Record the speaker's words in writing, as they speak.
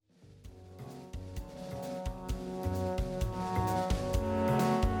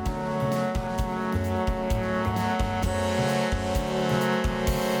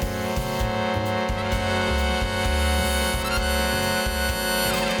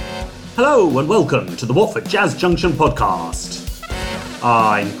Hello and welcome to the Watford Jazz Junction podcast.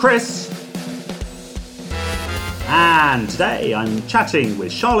 I'm Chris, and today I'm chatting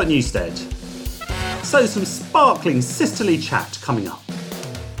with Charlotte Newstead. So some sparkling sisterly chat coming up.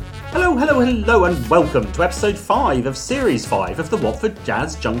 Hello and welcome to episode 5 of series 5 of the Watford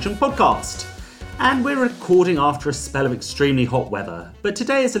Jazz Junction podcast. And we're recording after a spell of extremely hot weather, but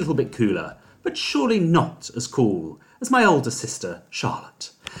today is a little bit cooler, but surely not as cool as my older sister,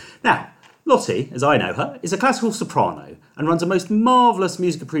 Charlotte. Now, Lottie, as I know her, is a classical soprano and runs a most marvellous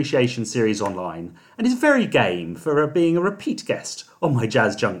music appreciation series online and is very game for being a repeat guest on my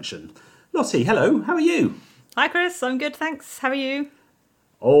Jazz Junction. Lottie, hello, how are you? Hi Chris, I'm good, thanks. How are you?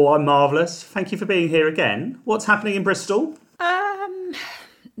 Oh, I'm marvellous. Thank you for being here again. What's happening in Bristol?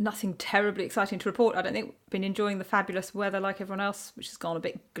 Nothing terribly exciting to report. I don't think we've been enjoying the fabulous weather like everyone else, which has gone a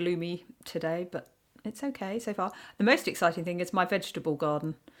bit gloomy today, but it's okay so far. The most exciting thing is my vegetable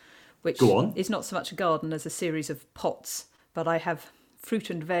garden, which is not so much a garden as a series of pots, but I have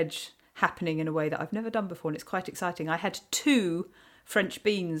fruit and veg happening in a way that I've never done before, and it's quite exciting. I had 2 French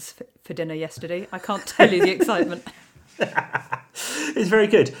beans for dinner yesterday. I can't tell you the excitement. It's very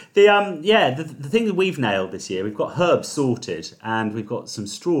good. The thing that we've nailed this year, we've got herbs sorted and we've got some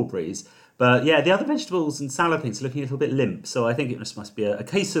strawberries. But yeah, the other vegetables and salad things are looking a little bit limp. So I think it must be a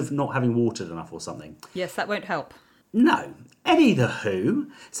case of not having watered enough or something. Yes, that won't help. No. Anywho,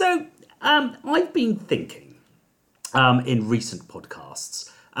 so I've been thinking in recent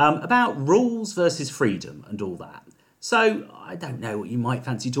podcasts about rules versus freedom and all that. So I don't know what you might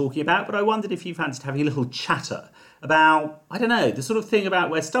fancy talking about, but I wondered if you fancied having a little chatter about, I don't know, the sort of thing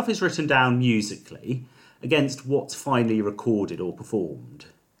about where stuff is written down musically against what's finally recorded or performed.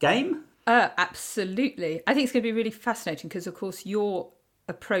 Game? Absolutely. I think it's going to be really fascinating because, of course, your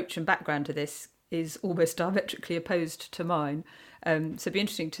approach and background to this is almost diametrically opposed to mine. So it'd be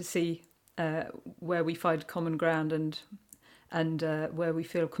interesting to see where we find common ground and where we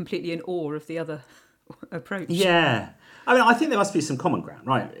feel completely in awe of the other approach. Yeah. I mean, I think there must be some common ground,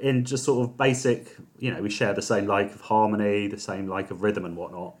 right? In just sort of basic, we share the same like of harmony, the same like of rhythm and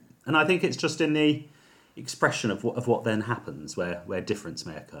whatnot. And I think it's just in the expression of what then happens where difference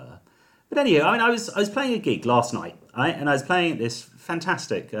may occur. But anyway, I mean, I was playing a gig last night, right? And I was playing at this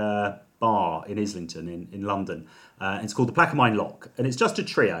fantastic bar in Islington in London. It's called the Plaquemine Lock. And it's just a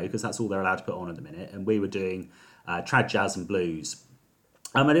trio because that's all they're allowed to put on at the minute. And we were doing trad, jazz and blues.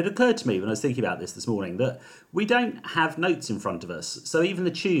 And it occurred to me when I was thinking about this morning that we don't have notes in front of us. So even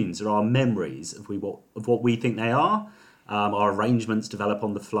the tunes are our memories of what we think they are. Our arrangements develop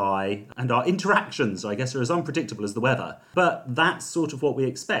on the fly. And our interactions, I guess, are as unpredictable as the weather. But that's sort of what we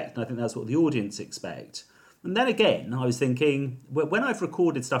expect. And I think that's what the audience expect. And then again, I was thinking, when I've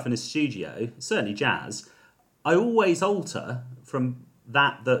recorded stuff in a studio, certainly jazz, I always alter from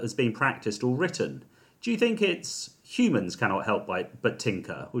that has been practiced or written. Do you think it's humans cannot help but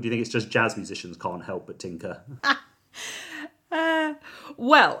tinker? Or do you think it's just jazz musicians can't help but tinker?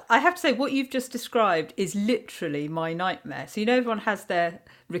 Well, I have to say what you've just described is literally my nightmare. So, everyone has their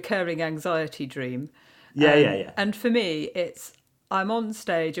recurring anxiety dream. Yeah. And for me, I'm on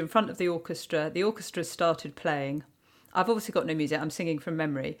stage in front of the orchestra's started playing. I've obviously got no music, I'm singing from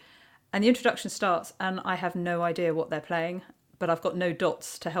memory. And the introduction starts and I have no idea what they're playing, but I've got no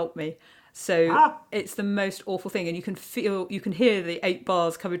dots to help me. So It's the most awful thing. And you can hear the 8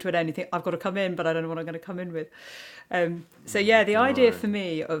 bars coming to an end. You think, I've got to come in, but I don't know what I'm going to come in with. The idea for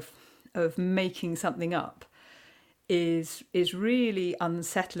me of making something up is really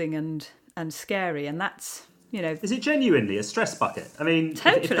unsettling and scary. And that's, Is it genuinely a stress bucket? I mean,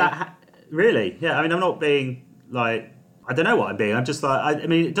 totally. Really? Yeah, I mean, I'm not being like, I don't know what I'm being. I'm just like, I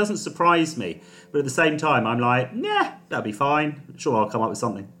mean, it doesn't surprise me. But at the same time, I'm like, yeah, that'll be fine. I'm sure I'll come up with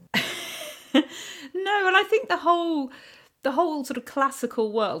something. No, and I think the whole sort of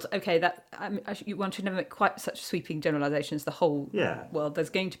classical world. Okay, you want to never make quite such sweeping generalisations. The whole world. There's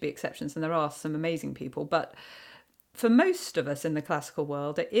going to be exceptions, and there are some amazing people. But for most of us in the classical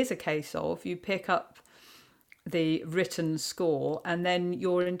world, it is a case of you pick up the written score, and then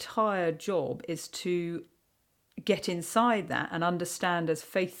your entire job is to get inside that and understand as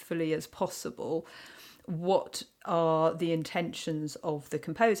faithfully as possible what are the intentions of the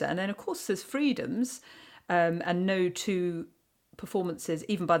composer. And then, of course, there's freedoms, and no 2 performances,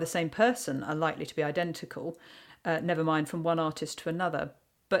 even by the same person, are likely to be identical, never mind from one artist to another.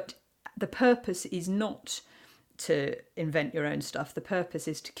 But the purpose is not to invent your own stuff. The purpose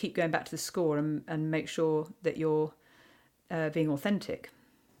is to keep going back to the score and make sure that you're being authentic.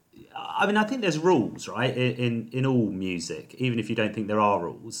 I mean, I think there's rules, right, in all music. Even if you don't think there are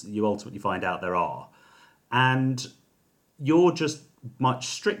rules, you ultimately find out there are. And you're just much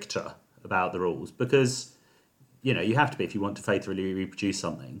stricter about the rules because, you have to be if you want to faithfully reproduce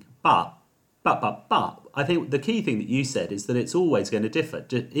something. But, I think the key thing that you said is that it's always going to differ,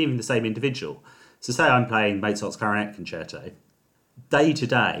 even the same individual. So say I'm playing Mozart's Clarinet Concerto. Day to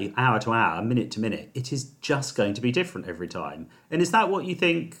day, hour to hour, minute to minute, it is just going to be different every time. And is that what you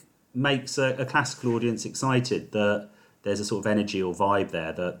think makes a classical audience excited, that there's a sort of energy or vibe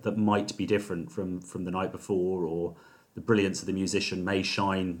there that might be different from the night before, or the brilliance of the musician may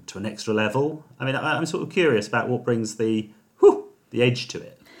shine to an extra level? I mean, I'm sort of curious about what brings the edge to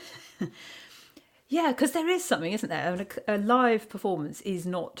it. Yeah, because there is something, isn't there? I mean, a live performance is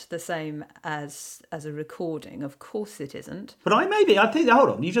not the same as a recording. Of course it isn't. But hold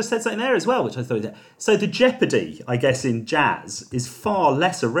on, you just said something there as well, which I thought... So the jeopardy, I guess, in jazz is far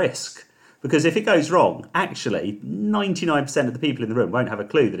less a risk. Because if it goes wrong, actually, 99% of the people in the room won't have a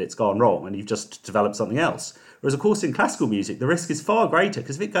clue that it's gone wrong and you've just developed something else. Whereas, of course, in classical music, the risk is far greater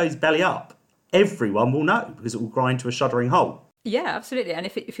because if it goes belly up, everyone will know because it will grind to a shuddering halt. Yeah, absolutely. And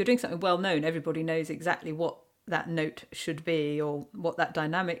if you're doing something well known, everybody knows exactly what that note should be or what that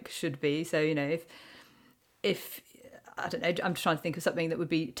dynamic should be. So, if I don't know, I'm trying to think of something that would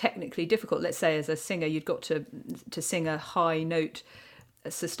be technically difficult. Let's say as a singer, you'd got to sing a high note,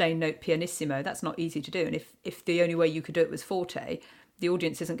 a sustained note pianissimo. That's not easy to do. And if the only way you could do it was forte, the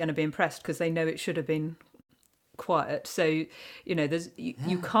audience isn't going to be impressed because they know it should have been quiet. So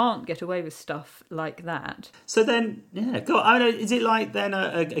you can't get away with stuff like that. So then is it like then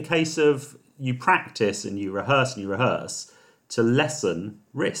a case of you practice and you rehearse to lessen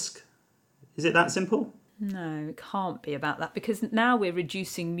risk? Is it that simple? No, it can't be about that because now we're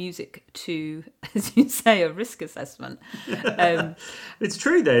reducing music to, as you say, a risk assessment. It's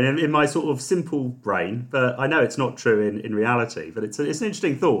true then in my sort of simple brain, but I know it's not true in reality, but it's an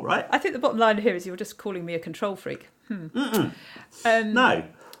interesting thought, right? I think the bottom line here is you're just calling me a control freak. No,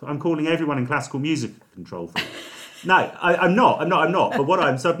 I'm calling everyone in classical music a control freak. No, I'm not. But what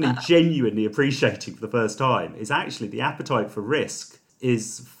I'm suddenly genuinely appreciating for the first time is actually the appetite for risk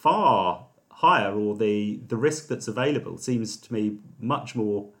is far higher, or the risk that's available seems to me much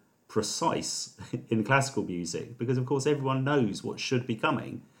more precise in classical music because, of course, everyone knows what should be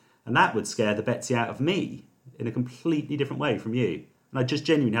coming. And that would scare the Betsy out of me in a completely different way from you. And I just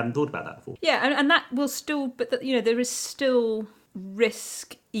genuinely hadn't thought about that before. Yeah, and that will still... But, there is still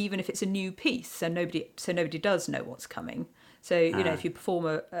risk even if it's a new piece. So nobody does know what's coming. So, if you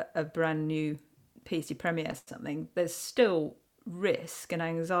perform a brand new piece, you premiere something, there's still risk and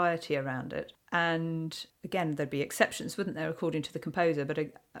anxiety around it. And again, there'd be exceptions, wouldn't there, according to the composer, but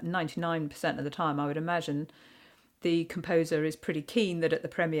 99% of the time I would imagine the composer is pretty keen that at the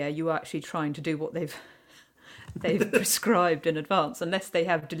premiere you are actually trying to do what they've prescribed in advance, unless they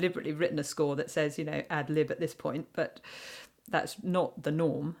have deliberately written a score that says, ad lib at this point, but that's not the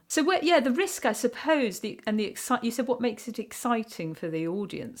norm. So the risk, I suppose, you said what makes it exciting for the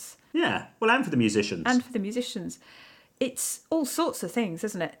audience. Yeah, well, and for the musicians. It's all sorts of things,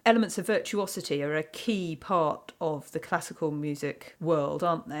 isn't it? Elements of virtuosity are a key part of the classical music world,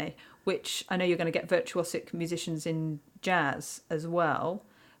 aren't they? Which I know you're going to get virtuosic musicians in jazz as well,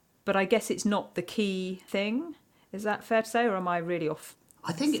 but I guess it's not the key thing. Is that fair to say, or am I really off?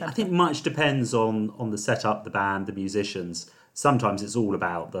 I think much depends on the setup, the band, the musicians. Sometimes it's all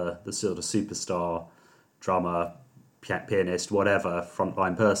about the sort of superstar drummer, pianist, whatever,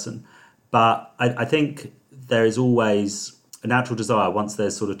 frontline person. But I think there is always a natural desire, once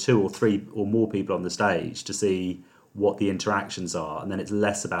there's sort of 2 or 3 or more people on the stage, to see what the interactions are, and then it's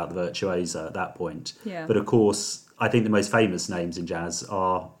less about the virtuoso at that point. Yeah. But of course, I think the most famous names in jazz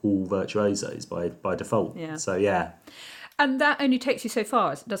are all virtuosos by default. Yeah. So yeah. And that only takes you so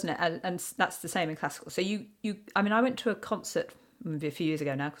far, doesn't it? And that's the same in classical. So I went to a concert maybe a few years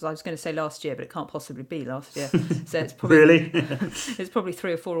ago now, because I was going to say last year, but it can't possibly be last year. So it's probably really it's probably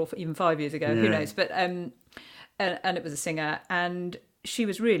 3 or 4 or even 5 years ago. Yeah. Who knows? But and it was a singer, and she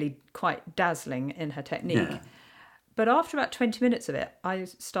was really quite dazzling in her technique. Yeah. But after about 20 minutes of it, I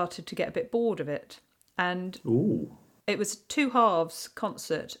started to get a bit bored of it, and it was 2 halves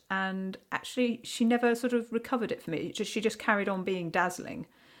concert, and actually she never sort of recovered it for me. She just carried on being dazzling,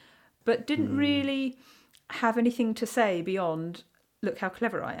 but didn't really have anything to say beyond, look how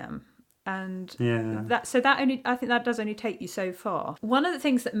clever I am. And I think that does only take you so far. One of the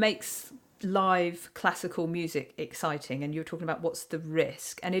things that makes live classical music exciting, and you're talking about what's the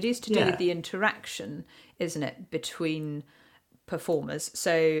risk, and it is to do with the interaction, isn't it, between performers.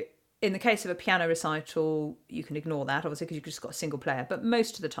 So in the case of a piano recital, you can ignore that, obviously, because you've just got a single player. But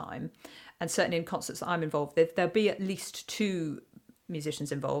most of the time, and certainly in concerts that I'm involved with, there'll be at least 2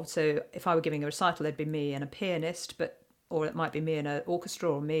 musicians involved. So if I were giving a recital, there'd be me and a pianist, but or it might be me and an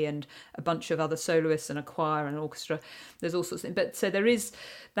orchestra, or me and a bunch of other soloists and a choir and an orchestra. There's all sorts of things. But so there is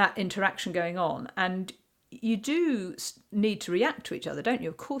that interaction going on, and you do need to react to each other, don't you?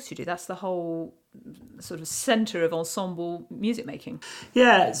 Of course you do. That's the whole sort of centre of ensemble music making.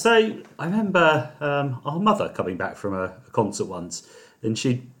 Yeah, so I remember our mother coming back from a concert once, and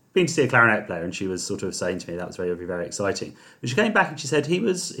she'd been to see a clarinet player, and she was sort of saying to me that was very, very exciting. But she came back and she said he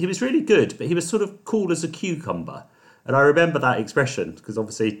was really good, but he was sort of cool as a cucumber. And I remember that expression, because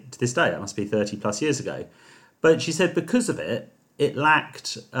obviously to this day, that must be 30 plus years ago. But she said because of it, it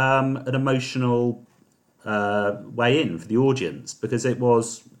lacked an emotional way in for the audience, because it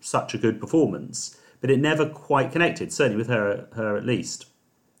was such a good performance, but it never quite connected, certainly with her at least.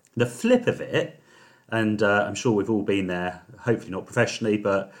 The flip of it, and I'm sure we've all been there, hopefully not professionally,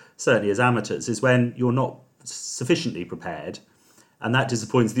 but certainly as amateurs, is when you're not sufficiently prepared, and that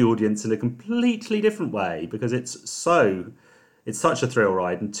disappoints the audience in a completely different way, because it's such a thrill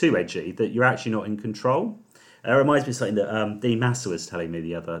ride and too edgy that you're actually not in control. It reminds me of something that Dean Massa was telling me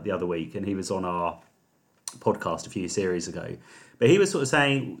the other week, and he was on our podcast a few series ago. But he was sort of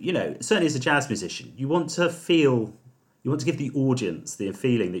saying, certainly as a jazz musician, you want to give the audience the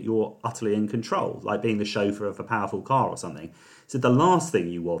feeling that you're utterly in control, like being the chauffeur of a powerful car or something. So the last thing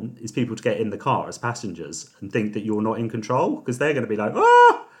you want is people to get in the car as passengers and think that you're not in control, because they're going to be like,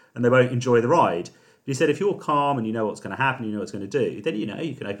 ah, and they won't enjoy the ride. But he said if you're calm and you know what's going to happen, you know what's going to do, then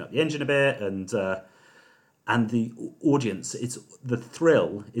you can open up the engine a bit, and the audience, the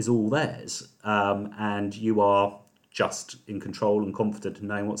thrill is all theirs, and you are just in control and confident in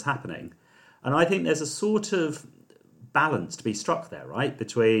knowing what's happening. And I think there's a sort of balance to be struck there, right,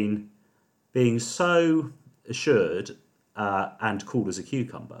 between being so assured and cool as a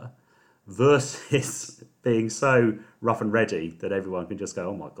cucumber versus being so rough and ready that everyone can just go,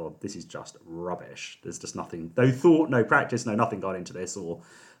 oh my God, this is just rubbish. There's just nothing, no thought, no practice, nothing gone into this, or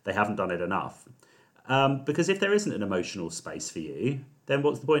they haven't done it enough. Because if there isn't an emotional space for you, then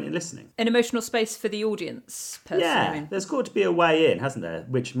what's the point in listening? An emotional space for the audience, personally. Yeah, there's got to be a way in, hasn't there?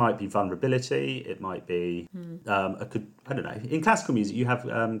 Which might be vulnerability. It might be, I don't know. In classical music, you have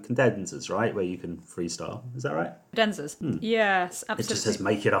cadenzas, right, where you can freestyle. Is that right? Cadenzas. Yes, absolutely. It just says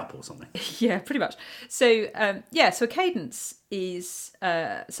make it up or something. Yeah, pretty much. So, so a cadence is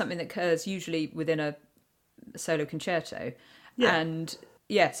something that occurs usually within a solo concerto. Yeah. And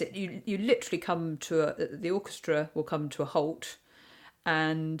yes, you literally come to the orchestra will come to a halt,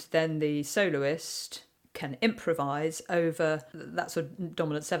 and then the soloist can improvise over that sort of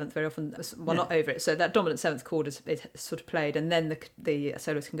dominant seventh very often. Well, not over it. So that dominant seventh chord is sort of played, and then the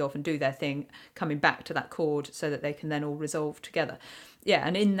soloist can go off and do their thing, coming back to that chord so that they can then all resolve together. Yeah,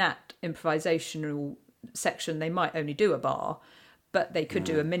 and in that improvisational section, they might only do a bar, but they could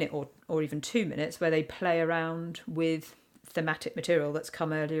do a minute or even 2 minutes where they play around with thematic material that's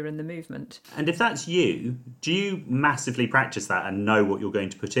come earlier in the movement. And if that's you, do you massively practice that and know what you're going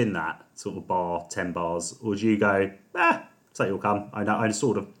to put in that sort of bar, 10 bars, or do you go, so you'll come, I'm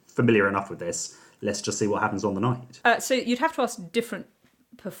sort of familiar enough with this, let's just see what happens on the night? So you'd have to ask different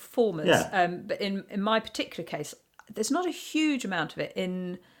performers, but in my particular case, there's not a huge amount of it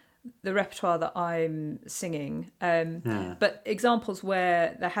in the repertoire that I'm singing, but examples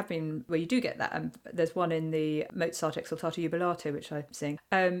where there have been where you do get that. There's one in the Mozart Exsultate Jubilate which I sing.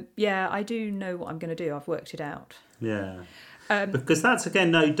 I do know what I'm going to do. I've worked it out. Yeah, because that's again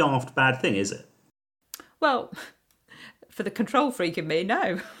no daft bad thing, is it? Well, for the control freak in me,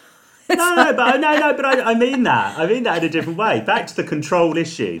 no. But I mean that. I mean that in a different way. Back to the control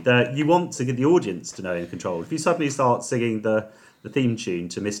issue, that you want to get the audience to know in control. If you suddenly start singing the theme tune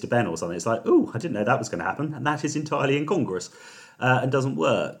to Mr. Ben or something, it's like, oh, I didn't know that was going to happen, and that is entirely incongruous and doesn't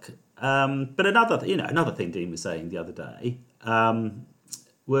work. But another thing Dean was saying the other day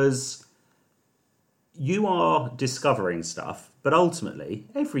was you are discovering stuff, but ultimately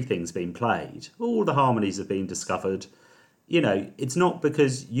everything's been played. All the harmonies have been discovered. It's not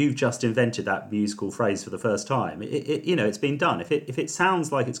because you've just invented that musical phrase for the first time. It's been done. If it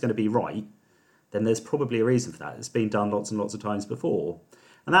sounds like it's going to be right, then there's probably a reason for that. It's been done lots and lots of times before.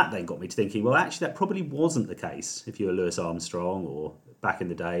 And that then got me to thinking, well, actually, that probably wasn't the case if you were Louis Armstrong or back in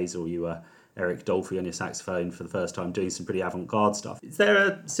the days, or you were Eric Dolphy on your saxophone for the first time doing some pretty avant-garde stuff. Is there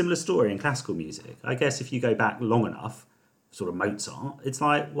a similar story in classical music? I guess if you go back long enough, sort of Mozart, it's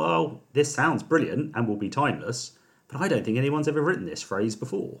like, well, this sounds brilliant and will be timeless, but I don't think anyone's ever written this phrase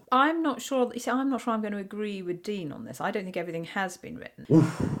before. I'm not sure I'm going to agree with Dean on this. I don't think everything has been written.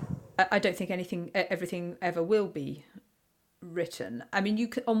 Oof. I don't think everything ever will be written. I mean, you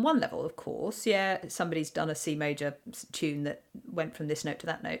can, on one level, of course, somebody's done a C major tune that went from this note to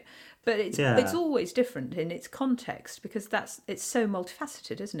that note. But it's always different in its context, because it's so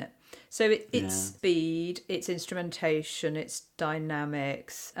multifaceted, isn't it? So its speed, its instrumentation, its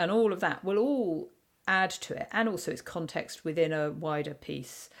dynamics, and all of that will all add to it, and also its context within a wider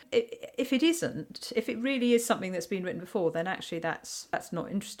piece. If it really is something that's been written before, then actually that's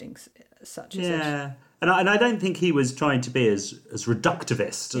not interesting as such, is it? Yeah. And I don't think he was trying to be as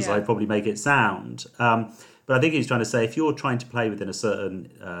reductivist as I probably make it sound. But I think he's trying to say, if you're trying to play within a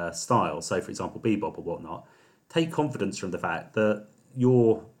certain style, so for example bebop or whatnot, take confidence from the fact that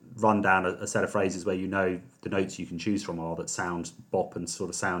you're run down a set of phrases where you know the notes you can choose from are that sound bop and sort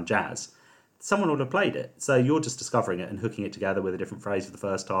of sound jazz. Someone would have played it. So you're just discovering it and hooking it together with a different phrase for the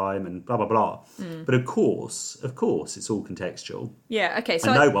first time and blah, blah, blah. But of course, it's all contextual. Yeah, okay.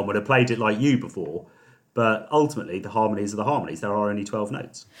 So and no one would have played it like you before. But ultimately, the harmonies are the harmonies. There are only 12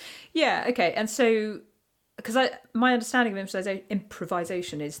 notes. Yeah, okay. And so, because my understanding of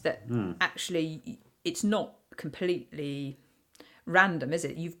improvisation is that actually it's not completely random, is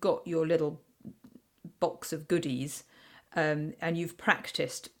it? You've got your little box of goodies and you've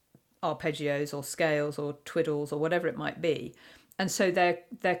practiced arpeggios or scales or twiddles or whatever it might be, and so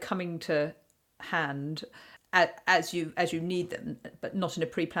they're coming to hand as you need them, but not in a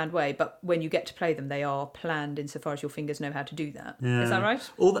pre-planned way. But when you get to play them, they are planned insofar as your fingers know how to do that. Yeah. Is that right?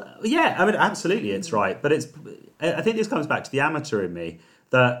 I mean, absolutely, it's right. But I think this comes back to the amateur in me,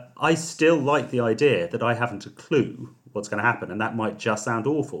 that I still like the idea that I haven't a clue what's going to happen, and that might just sound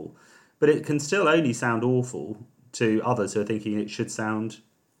awful, but it can still only sound awful to others who are thinking it should sound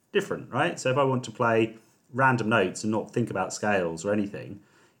different, right? So if I want to play random notes and not think about scales or anything,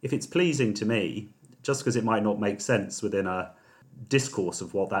 if it's pleasing to me, just because it might not make sense within a discourse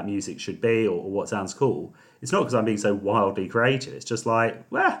of what that music should be or what sounds cool, it's not because I'm being so wildly creative. It's just like,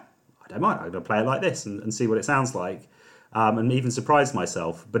 well, I don't mind. I'm going to play it like this and see what it sounds like, and even surprise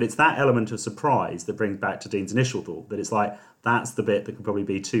myself. But it's that element of surprise that brings back to Dean's initial thought, that it's like, that's the bit that can probably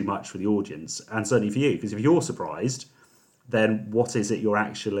be too much for the audience, and certainly for you, because if you're surprised, then what is it you're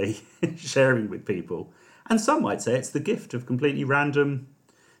actually sharing with people? And some might say it's the gift of completely random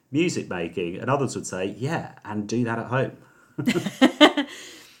music making, and others would say, yeah, and do that at home.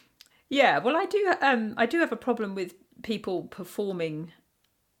 Yeah, well, I do have a problem with people performing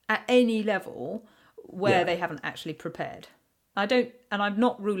at any level where they haven't actually prepared. And I'm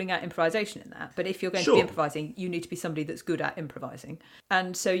not ruling out improvisation in that, but if you're going to be improvising, you need to be somebody that's good at improvising.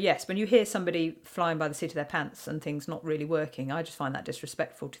 And so, yes, when you hear somebody flying by the seat of their pants and things not really working, I just find that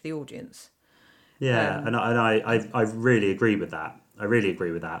disrespectful to the audience. Yeah, and I really agree with that. I really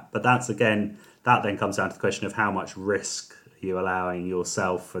agree with that. But that then comes down to the question of how much risk are you allowing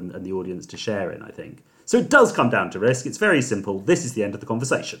yourself and the audience to share in, I think. So it does come down to risk. It's very simple. This is the end of the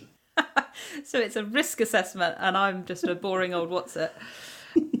conversation. So it's a risk assessment, and I'm just a boring old what's-it.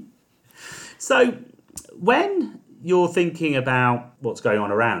 So when you're thinking about what's going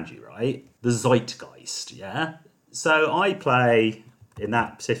on around you, right, the zeitgeist, yeah? So I play, in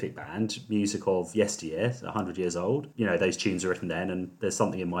that specific band, music of yesteryear, 100 years old. You know, those tunes are written then, and there's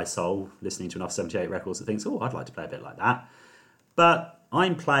something in my soul, listening to enough 78 records, that thinks, oh, I'd like to play a bit like that. But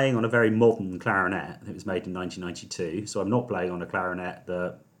I'm playing on a very modern clarinet. It was made in 1992, so I'm not playing on a clarinet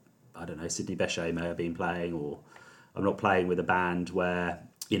that, I don't know, Sidney Bechet may have been playing, or I'm not playing with a band where,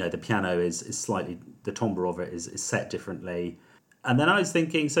 you know, the piano is slightly, the timbre of it is set differently. And then I was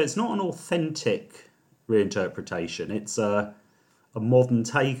thinking, so it's not an authentic reinterpretation, it's a modern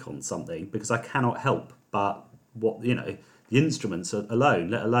take on something, because I cannot help but the instruments alone,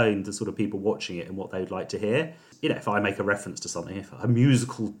 let alone the sort of people watching it and what they would like to hear. You know, if I make a reference to something, if a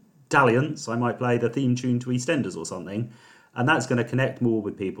musical dalliance, I might play the theme tune to EastEnders or something, and that's going to connect more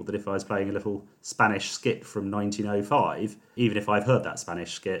with people than if I was playing a little Spanish skit from 1905, even if I've heard that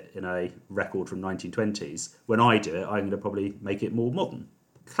Spanish skit in a record from 1920s. When I do it, I'm going to probably make it more modern.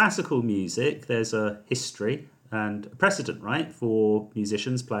 Classical music, there's a history and a precedent, right, for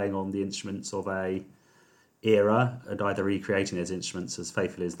musicians playing on the instruments of a era and either recreating those instruments as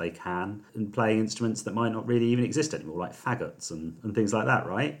faithfully as they can and playing instruments that might not really even exist anymore, like fagots and things like that,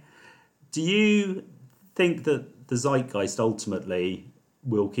 right? Do you think that the zeitgeist ultimately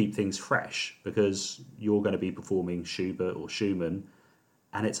will keep things fresh because you're going to be performing Schubert or Schumann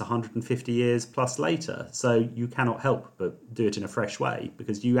and it's 150 years plus later, so you cannot help but do it in a fresh way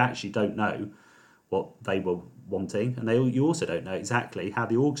because you actually don't know what they were wanting, and you also don't know exactly how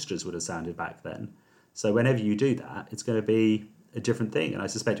the orchestras would have sounded back then. So whenever you do that, it's going to be a different thing, and I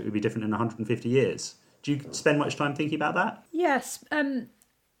suspect it would be different in 150 years. Do you spend much time thinking about that? Yes. I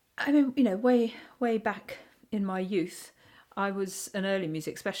mean, you know, way back in my youth, I was an early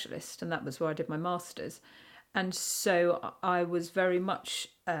music specialist, and that was where I did my master's. And so I was very much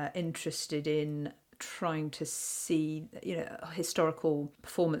interested in trying to see, historical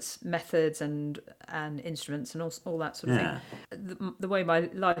performance methods and instruments and all that sort of thing. The way my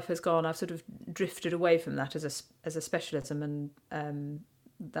life has gone, I've sort of drifted away from that as a specialism, and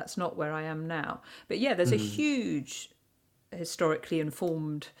that's not where I am now. But yeah, there's a huge historically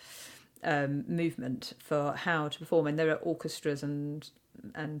informed movement for how to perform, and there are orchestras and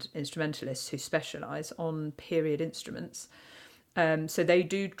instrumentalists who specialise on period instruments. So they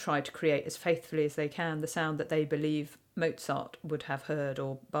do try to create as faithfully as they can the sound that they believe Mozart would have heard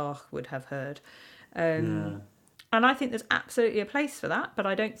or Bach would have heard. And I think there's absolutely a place for that, but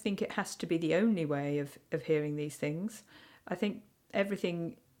I don't think it has to be the only way of hearing these things. I think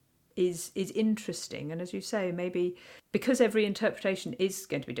everything is interesting, and as you say, maybe because every interpretation is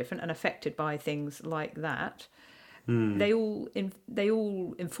going to be different and affected by things like that, they all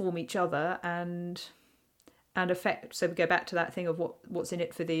inform each other and affect. So we go back to that thing of what's in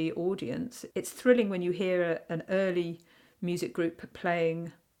it for the audience. It's thrilling when you hear an early music group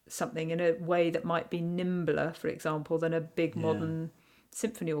playing something in a way that might be nimbler, for example, than a big modern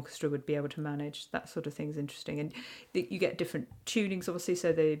symphony orchestra would be able to manage. That sort of thing is interesting, and you get different tunings, obviously.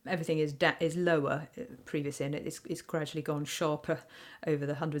 So everything is lower. Previous in it's gradually gone sharper over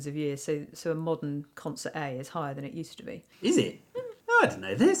the hundreds of years. So a modern concert A is higher than it used to be. Is it? I don't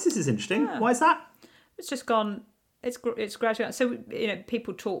know. This is interesting. Yeah. Why is that? It's just gone. It's gradually. So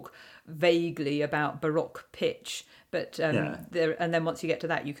people talk vaguely about Baroque pitch, but and then once you get to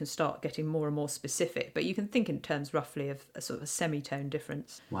that, you can start getting more and more specific. But you can think in terms roughly of a sort of a semitone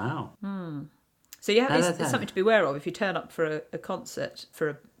difference. Wow. So it's something to be aware of if you turn up for a concert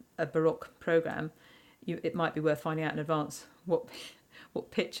for a Baroque program. It might be worth finding out in advance what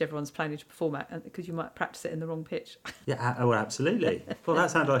pitch everyone's planning to perform at, because you might practice it in the wrong pitch. Yeah, oh, absolutely. Well,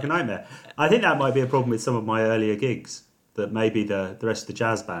 that sounded like a nightmare. I think that might be a problem with some of my earlier gigs, that maybe the rest of the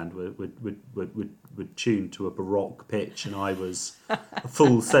jazz band would tune to a Baroque pitch, and I was a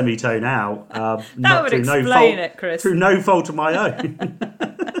full semitone out. That would explain it, Chris. Through no fault of my own.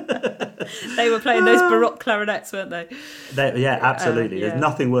 They were playing those Baroque clarinets, weren't they? Yeah, absolutely. There's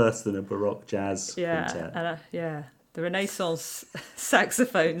nothing worse than a Baroque jazz quintet. The Renaissance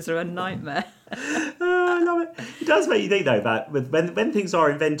saxophones are a nightmare. I love it. It does make you think, though, about when things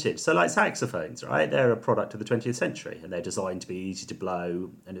are invented. So, like saxophones, right? They're a product of the 20th century, and they're designed to be easy to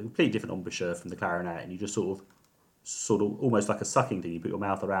blow, and a completely different embouchure from the clarinet. And you just sort of almost like a sucking thing. You put your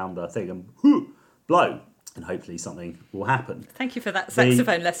mouth around the thing and blow, and hopefully something will happen. Thank you for that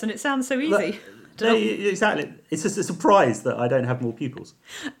saxophone lesson. It sounds so easy. Exactly. It's just a surprise that I don't have more pupils.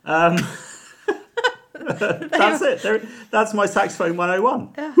 That's it. That's my saxophone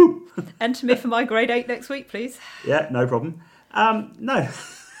 101. Yeah. Enter me for my grade 8 next week, please. Yeah, no problem. No,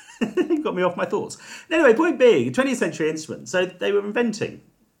 you got me off my thoughts. Anyway, point being, 20th century instrument. So they were inventing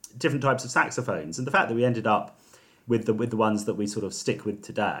different types of saxophones, and the fact that we ended up with the ones that we sort of stick with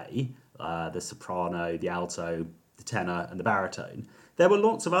today, the soprano, the alto, the tenor, and the baritone. There were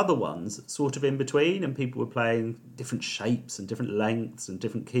lots of other ones sort of in between, and people were playing different shapes and different lengths and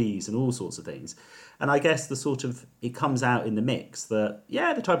different keys and all sorts of things. And I guess it comes out in the mix that,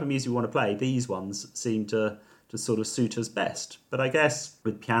 the type of music we want to play, these ones seem to sort of suit us best. But I guess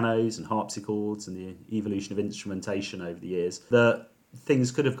with pianos and harpsichords and the evolution of instrumentation over the years, that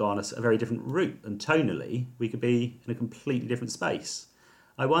things could have gone a very different route, and tonally we could be in a completely different space.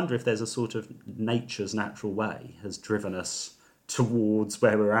 I wonder if there's a sort of nature's natural way has driven us towards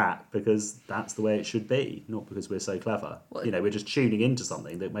where we're at, because that's the way it should be, not because we're so clever. Well, we're just tuning into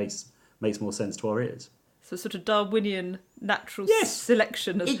something that makes more sense to our ears. So sort of Darwinian natural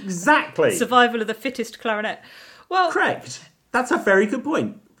selection. Exactly. Survival of the fittest clarinet. Well, correct. That's a very good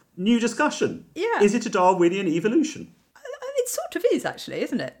point. New discussion. Yeah. Is it a Darwinian evolution? It sort of is, actually,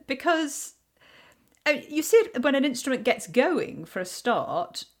 isn't it? Because you see it when an instrument gets going for a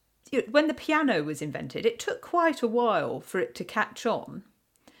start. When the piano was invented, it took quite a while for it to catch on,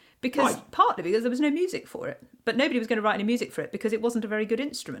 partly because there was no music for it, but nobody was going to write any music for it because it wasn't a very good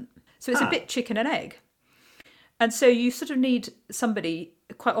instrument. So it's a bit chicken and egg. And so you sort of need somebody,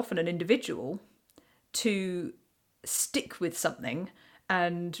 quite often an individual, to stick with something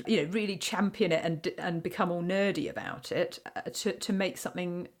and really champion it and become all nerdy about it to make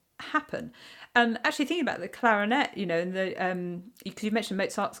something happen. And actually thinking about the clarinet, and because you mentioned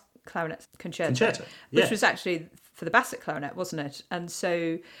Mozart's clarinet concerto, which was actually for the Bassett clarinet, wasn't it? And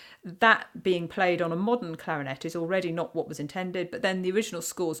so that being played on a modern clarinet is already not what was intended, but then the original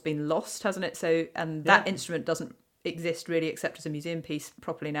score's been lost, hasn't it? So that instrument doesn't exist really except as a museum piece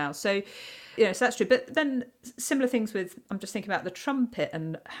properly now. So, so that's true. But then similar things with, I'm just thinking about the trumpet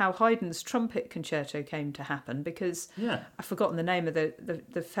and how Haydn's trumpet concerto came to happen, because I've forgotten the name of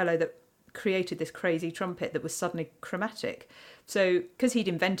the fellow that created this crazy trumpet that was suddenly chromatic. So because he'd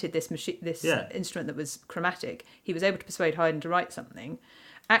invented this instrument that was chromatic, he was able to persuade Haydn to write something.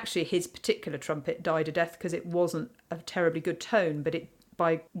 Actually, his particular trumpet died a death because it wasn't a terribly good tone, but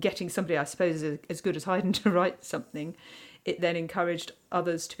by getting somebody, I suppose, as good as Haydn to write something, it then encouraged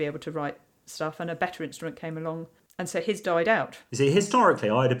others to be able to write stuff, and a better instrument came along, and so his died out. You see, historically,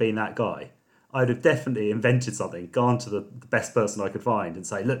 I'd have been that guy. I'd have definitely invented something, gone to the best person I could find and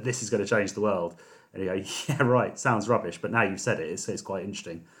say, look, this is going to change the world. And you go, yeah, right, sounds rubbish, but now you've said it, it's quite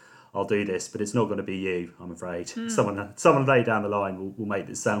interesting. I'll do this, but it's not going to be you, I'm afraid. Someone later down the line will make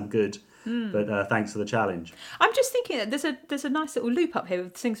this sound good. But thanks for the challenge. I'm just thinking that there's a nice little loop up here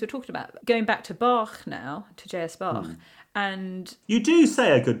with things we're talking about. Going back to Bach now, to J.S. Bach. And you do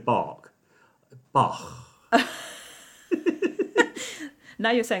say a good Bach. Now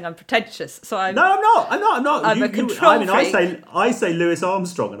you're saying I'm pretentious, so I'm... No, I'm not. I'm a control freak. I say Louis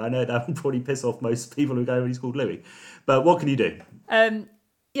Armstrong, and I know that will probably piss off most people who go when he's called Louis. But what can you do?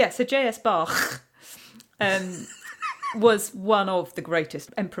 So J.S. Bach was one of the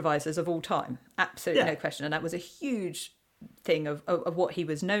greatest improvisers of all time. Absolutely no question. And that was a huge thing of what he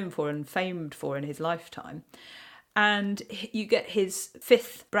was known for and famed for in his lifetime. And you get his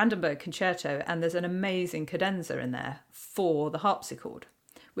 5th Brandenburg Concerto, and there's an amazing cadenza in there for the harpsichord,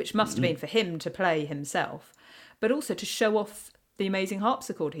 which must have been for him to play himself, but also to show off the amazing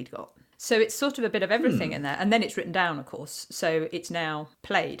harpsichord he'd got. So it's sort of a bit of everything in there. And then it's written down, of course, so it's now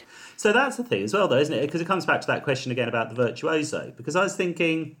played. So that's the thing as well, though, isn't it? Because it comes back to that question again about the virtuoso. Because I was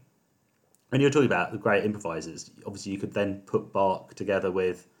thinking, when you're talking about the great improvisers, obviously you could then put Bach together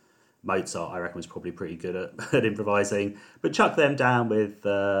with Mozart. I reckon was probably pretty good at improvising, but chuck them down with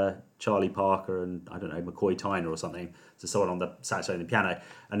Charlie Parker and, I don't know, McCoy Tyner or something, so someone on the saxophone and piano,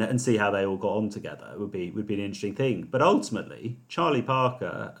 and see how they all got on together would be an interesting thing. But ultimately, Charlie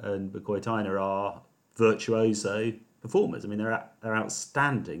Parker and McCoy Tyner are virtuoso performers. I mean, they're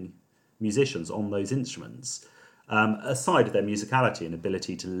outstanding musicians on those instruments. Aside of their musicality and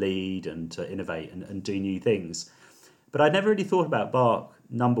ability to lead and to innovate and do new things. But I'd never really thought about Bach,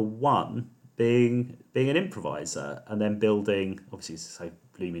 number one, being an improviser and then building, obviously it's so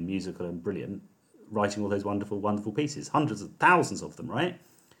blooming musical and brilliant, writing all those wonderful, wonderful pieces, hundreds of thousands of them, right?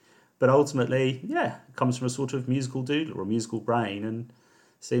 But ultimately, it comes from a sort of musical doodle or a musical brain and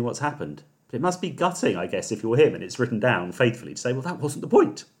seeing what's happened. But it must be gutting, I guess, if you're him and it's written down faithfully to say, well, that wasn't the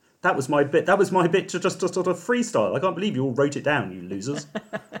point. That was my bit. That was my bit to just sort of freestyle. I can't believe you all wrote it down, you losers.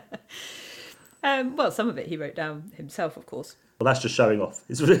 Well, some of it he wrote down himself, of course. Well, that's just showing off.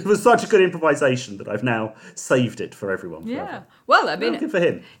 It was such a good improvisation that I've now saved it for everyone. Yeah. Forever. Well, I mean... good for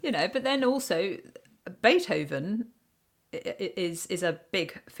him. But then also Beethoven is a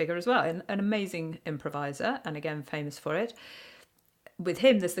big figure as well, an amazing improviser, and again, famous for it. With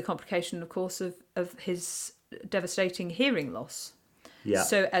him, there's the complication, of course, of his devastating hearing loss. Yeah.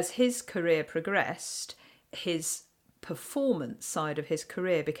 So as his career progressed, his performance side of his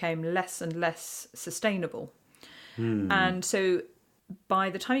career became less and less sustainable. And so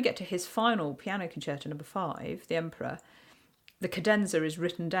by the time you get to his final piano concerto number 5, The Emperor, the cadenza is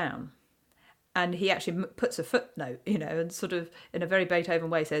written down, and he actually puts a footnote, and sort of in a very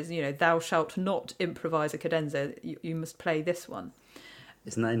Beethoven way says, thou shalt not improvise a cadenza, you must play this one.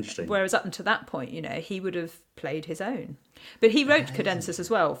 Isn't that interesting? Whereas up until that point, he would have played his own. But he wrote cadenzas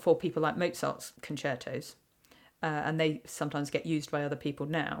as well for people like Mozart's concertos. And they sometimes get used by other people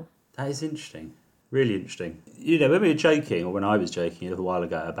now. That is interesting. Really interesting. When we were joking, or when I was joking a little while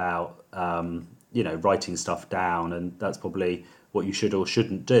ago about, writing stuff down, and that's probably what you should or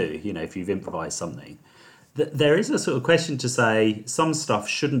shouldn't do, if you've improvised something. There is a sort of question to say some stuff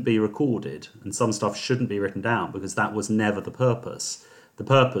shouldn't be recorded and some stuff shouldn't be written down because that was never the purpose. The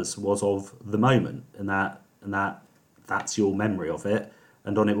purpose was of the moment, and that's your memory of it,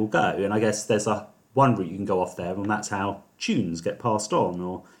 and on it will go. And I guess there's one route you can go off there, and that's how tunes get passed on,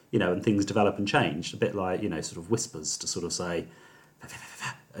 or and things develop and change. A bit like sort of whispers to sort of say,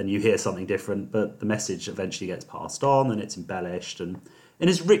 and you hear something different, but the message eventually gets passed on, and it's embellished and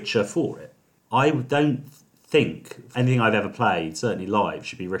is richer for it. I don't think anything I've ever played, certainly live,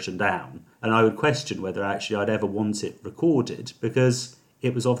 should be written down, and I would question whether actually I'd ever want it recorded because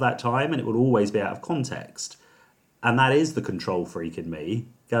it was of that time, and it will always be out of context. And that is the control freak in me,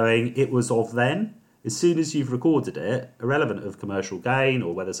 going, it was of then. As soon as you've recorded it, irrelevant of commercial gain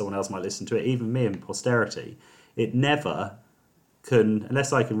or whether someone else might listen to it, even me and posterity, it never can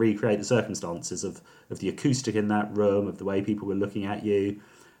recreate the circumstances of the acoustic in that room, of the way people were looking at you,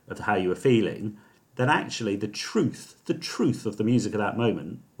 of how you were feeling, then actually the truth of the music at that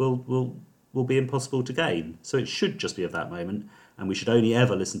moment will be impossible to gain. So it should just be of that moment, and we should only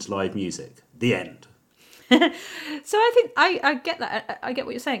ever listen to live music. The end. So I think I get that. I get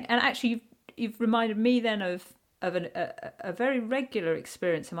what you're saying, and actually you've reminded me then of a very regular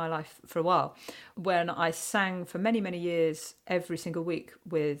experience in my life for a while, when I sang for many, many years every single week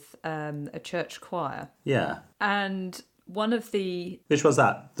with a church choir. Yeah. And one of the... Which was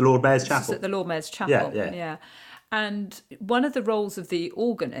that? The Lord Mayor's Chapel? The Lord Mayor's Chapel, yeah. And one of the roles of the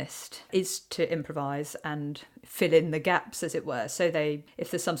organist is to improvise and fill in the gaps, as it were. So if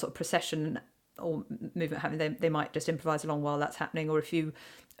there's some sort of procession or movement happening, they might just improvise along while that's happening. Or if you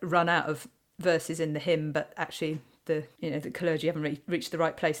run out of verses in the hymn, but actually the clergy haven't reached the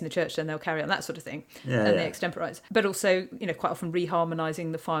right place in the church, then they'll carry on, that sort of thing. They extemporise. But also, quite often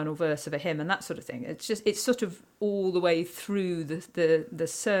reharmonising the final verse of a hymn and that sort of thing. It's sort of all the way through the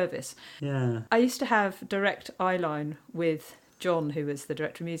service. Yeah. I used to have direct eye line with John, who was the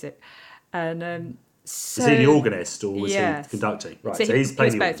director of music, and so... Was he the organist or was he conducting? Right, so he's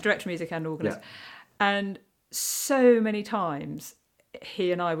playing both director of music and organist. Yeah. And so many times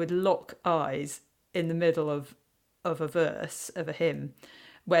he and I would lock eyes in the middle of a verse of a hymn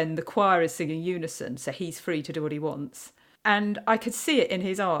when the choir is singing unison, so he's free to do what he wants. And I could see it in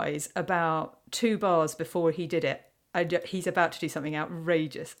his eyes about 2 bars before he did it. He's about to do something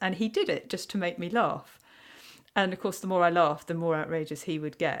outrageous, and he did it just to make me laugh. And of course, the more I laughed, the more outrageous he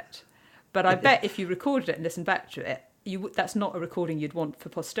would get. But I bet if you recorded it and listened back to it, that's not a recording you'd want for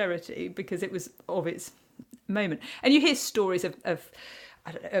posterity, because it was of its moment. And you hear stories of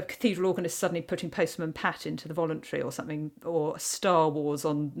I don't know, a cathedral organist suddenly putting Postman Pat into the voluntary or something, or Star Wars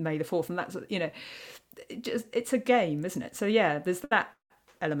on May the 4th, and that's, it's a game, isn't it? So yeah, there's that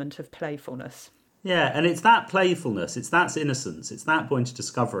element of playfulness. Yeah, and it's that playfulness, it's that innocence, it's that point of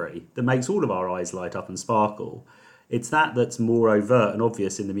discovery that makes all of our eyes light up and sparkle. It's that's more overt and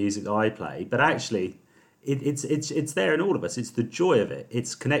obvious in the music that I play, but actually it's there in all of us. It's the joy of it.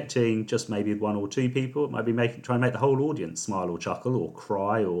 It's connecting just maybe with 1 or 2 people. It might be trying to make the whole audience smile or chuckle or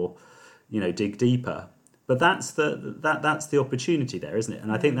cry or dig deeper. But that's the opportunity there, isn't it?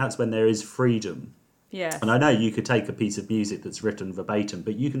 And I think that's when there is freedom. Yeah. And I know you could take a piece of music that's written verbatim,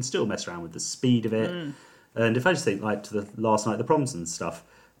 but you can still mess around with the speed of it. And if I just think like to the Last Night at the Proms and stuff,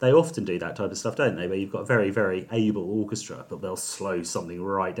 they often do that type of stuff, don't they? Where you've got a very, very able orchestra, but they'll slow something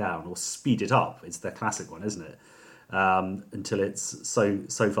right down or speed it up. It's their classic one, isn't it? Until it's so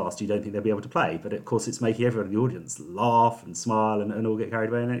fast you don't think they'll be able to play. But of course, it's making everyone in the audience laugh and smile and all get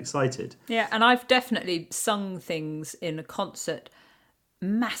carried away and excited. Yeah, and I've definitely sung things in a concert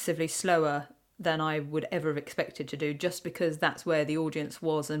massively slower than I would ever have expected to do, just because that's where the audience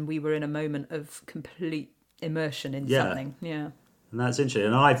was and we were in a moment of complete immersion in something. Yeah. And that's interesting.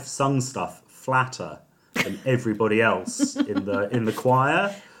 And I've sung stuff flatter than everybody else in the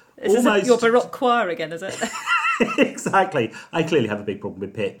choir. Is this your Baroque choir again, is it? Exactly. I clearly have a big problem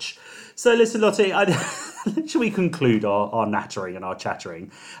with pitch. So listen, Lottie, shall we conclude our nattering and our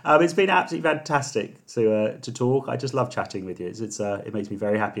chattering? It's been absolutely fantastic to talk. I just love chatting with you. It makes me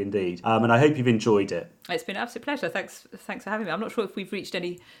very happy indeed. And I hope you've enjoyed it. It's been an absolute pleasure. Thanks for having me. I'm not sure if we've reached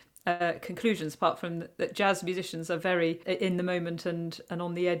any conclusions, apart from that jazz musicians are very in the moment and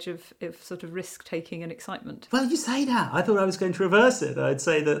on the edge of sort of risk-taking and excitement. Well, you say that. I thought I was going to reverse it. I'd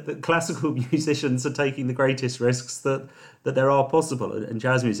say that classical musicians are taking the greatest risks that there are possible, and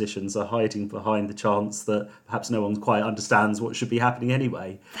jazz musicians are hiding behind the chance that perhaps no one quite understands what should be happening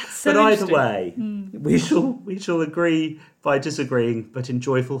anyway. That's so but either way, we shall agree by disagreeing, but in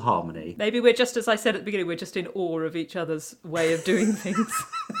joyful harmony. Maybe we're just, as I said at the beginning, we're just in awe of each other's way of doing things.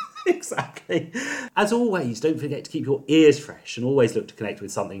 Exactly. As always, don't forget to keep your ears fresh and always look to connect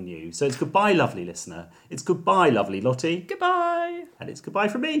with something new. So it's goodbye, lovely listener. It's goodbye, lovely Lottie. Goodbye. And it's goodbye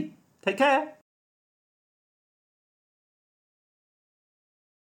from me. Take care.